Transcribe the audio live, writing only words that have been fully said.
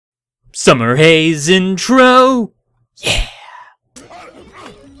Summer Haze intro. Yeah. Oh,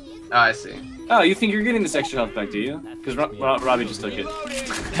 I see. Oh, you think you're getting this extra health back, do you? Because Robbie just took it.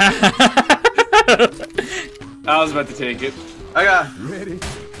 I was about to take it. I got. Ready.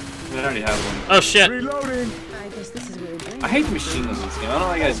 I already have one. Oh shit. Reloading. I hate the machine guns in this game. I don't know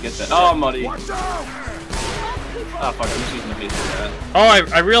how you guys get that. Oh, muddy. Watch out. Oh fuck, I'm just using the base for that. Oh,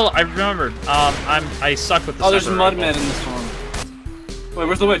 I remembered. I suck with the. Oh, there's sniper mudmen rifle. in this one. Wait,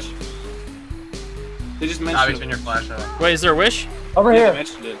 where's the witch? They just Nah, mentioned between your flash out. Wait, is there a wish? Over They here.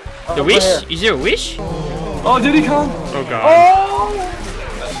 mentioned it. The wish? Is there a wish? Oh, did he come? Oh god. Oh!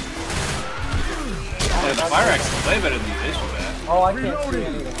 Yeah, the fire axe is way better than the fish with that. Oh, I can't see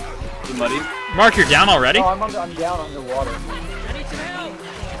anything. The muddy. Mark, you're down already? Oh, I'm down underwater.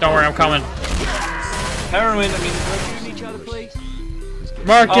 Don't worry, I'm coming. Heroin, I mean.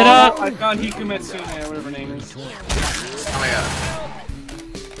 Mark, get up! I found Hikumetsu, whatever her name is. Oh my god.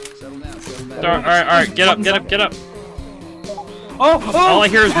 Alright, get up. Oh! All I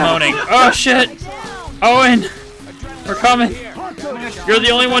hear is moaning. Oh shit! Owen! We're coming! You're the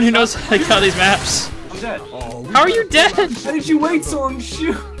only one who knows how to get out these maps. I'm dead. How are you dead? How did you wait so long to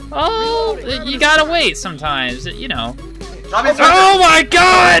shoot? Oh, you gotta wait sometimes, you know. Oh Oh my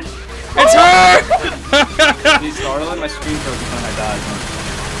god! It's her! Hey, Starlin, my screen froze when I died.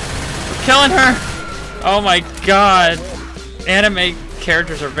 We're killing her! Oh my god. Anime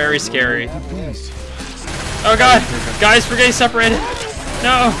characters are very scary. Oh god! Guys, we're getting separated!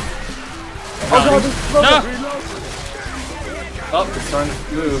 No! No! Oh, it's starting to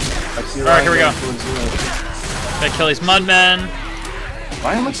move. I see Alright, here we go. towards you. Gotta kill these mudmen.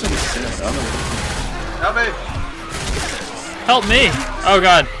 Why am I so sick? I don't know what Help me! Help me! Oh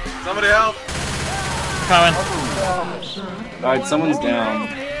god. Somebody help! Coming. Alright, someone's down.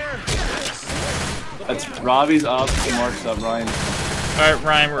 That's Robbie's up, Mark's up, Ryan. Alright,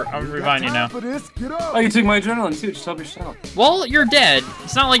 Ryan, I'm reviving you now. For this, get up. Oh, you took my adrenaline too, just help yourself. Well, you're dead.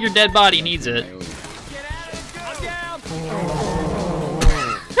 It's not like your dead body needs it.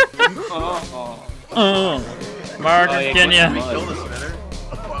 Oh. Mark, yeah, getting ya. Kill the spinner.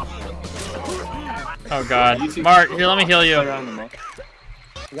 Oh god. Mark, here, let me heal you. We gotta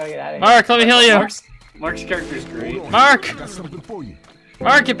get out of here. Mark, let me heal you. Mark's character is great. Mark! Got something for you.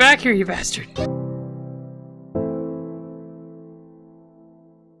 Mark, get back here, you bastard.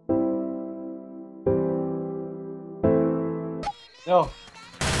 No.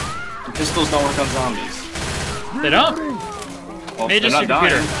 The pistols don't work on zombies. They don't? Well, Maybe they're just not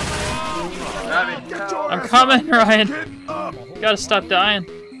your computer. dying. I'm coming, Ryan. Gotta stop dying.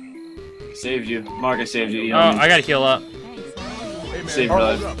 Saved you. Mark, I saved you. Oh, I gotta heal up. Saved your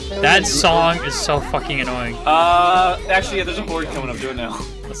life. That song is so fucking annoying. Actually, yeah, there's a horde coming up. Do it now.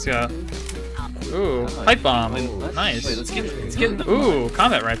 Let's go. Ooh, pipe bomb. Wait, Nice. let's get in the Ooh,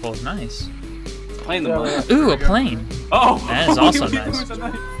 combat rifle. Nice. plane the mud. Ooh, a plane. Oh! That is also what are you nice. doing with the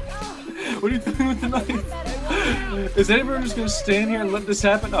knife? What are you doing with the knife? Is anyone just gonna stand here and let this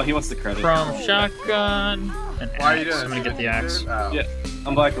happen? Oh, he wants the credit. From shotgun. An Why are you axe. doing I'm gonna get the axe. Oh. Yeah,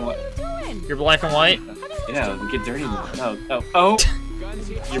 I'm black and white. You're black and white? Yeah, we get dirty. Oh.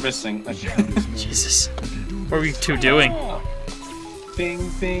 You're missing. Jesus. What are we two doing? Bing,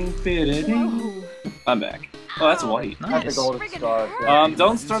 bing, biddy. I'm back. Oh, that's white. That's the Nice. golden star.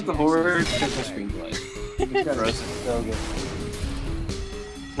 Don't start the horde because my screen's white. It's gonna be so good.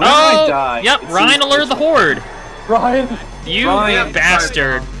 Whenever I Oh! die, Yep, it Ryan seems- alerted the horde. Ryan! You Ryan.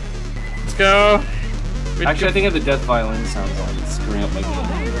 bastard. Let's go. Actually, I think of the death violin sounds like it's screwing up my game.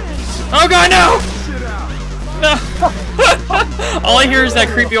 Oh god, no! No! All I hear is that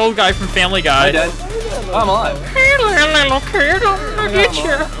creepy old guy from Family Guy. Am I dead? Oh, I'm alive. Hey, little kid, I'm gonna get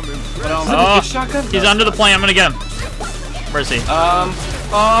you. But, Oh, get shotgun? he's under the plane. I'm gonna get him. Where is he? Where are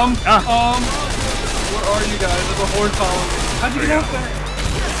you guys? There's a horde following me. How'd you get out there?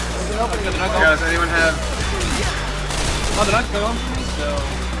 They're not going. Guys, anyone have? Oh, they're not going. So.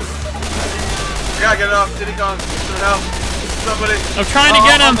 Yeah, get it off. Diddy Kong. Someone help. Somebody. I'm trying to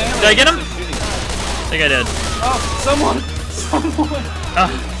get him. man, Did I get him? they're shooting. I think I did. Oh, someone.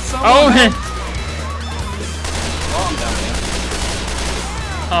 Oh, man. Oh, I'm down here.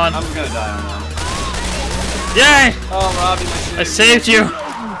 On. I'm gonna die on that. Yay! Oh, Robbie, my I saved you.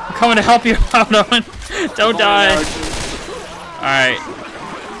 I'm coming to help you out, Owen. Don't die. Alright.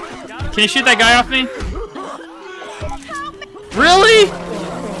 Can you shoot that guy off me? Really?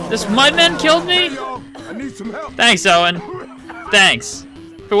 This mudman killed me? I need some help. Thanks, Owen. Thanks.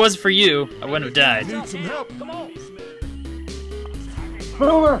 If it wasn't for you, I wouldn't have died. Need some help.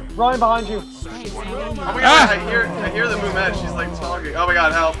 Boomer! Ryan behind you. Oh my god, I hear the Moomette. She's like talking. Oh my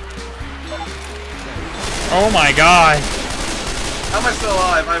god, help. Oh my god. How am I still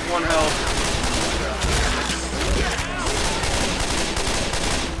alive? I have 1 health.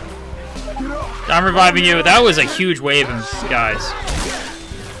 I'm reviving you. That was a huge wave, guys.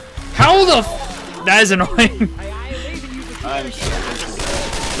 How the f— that is annoying. I'm sure.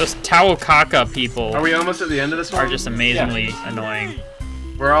 Those Tawakaka people Are we almost at the end of this one? are just amazingly annoying.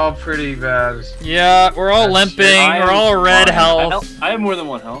 We're all pretty bad. Yeah, we're all limping. We're all red health. I have more than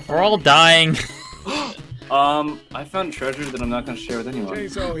 1 health. We're all dying. I found treasure that I'm not gonna share with anyone.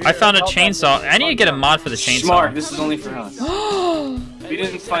 I found a chainsaw. I need to get a mod for the chainsaw. Smart. This is only for us. We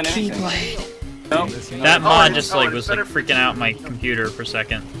didn't find anything. Nope. That mod just like was like freaking out my computer for a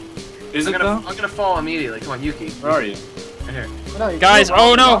second. Is it though? I'm gonna fall immediately. Come on, Yuki. Where are you? Right here. No, Guys,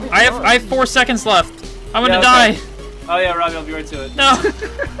 oh no! I have 4 seconds left. I'm gonna die. Oh yeah, Robbie, I'll be right to it. No,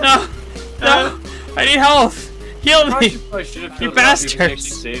 no, no! I need health. Heal me, you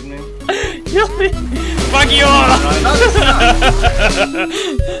bastards! Save me. Heal me! Fuck you all!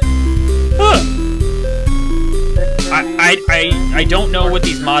 I don't know what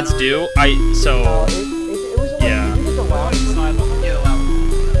these mods do. Yeah.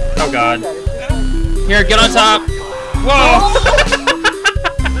 Oh god. Here, get on top. Whoa!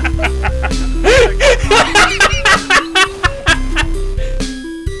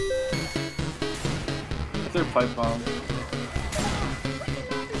 They're pipe bomb.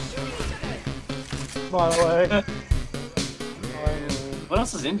 My way. What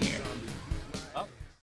else is in here?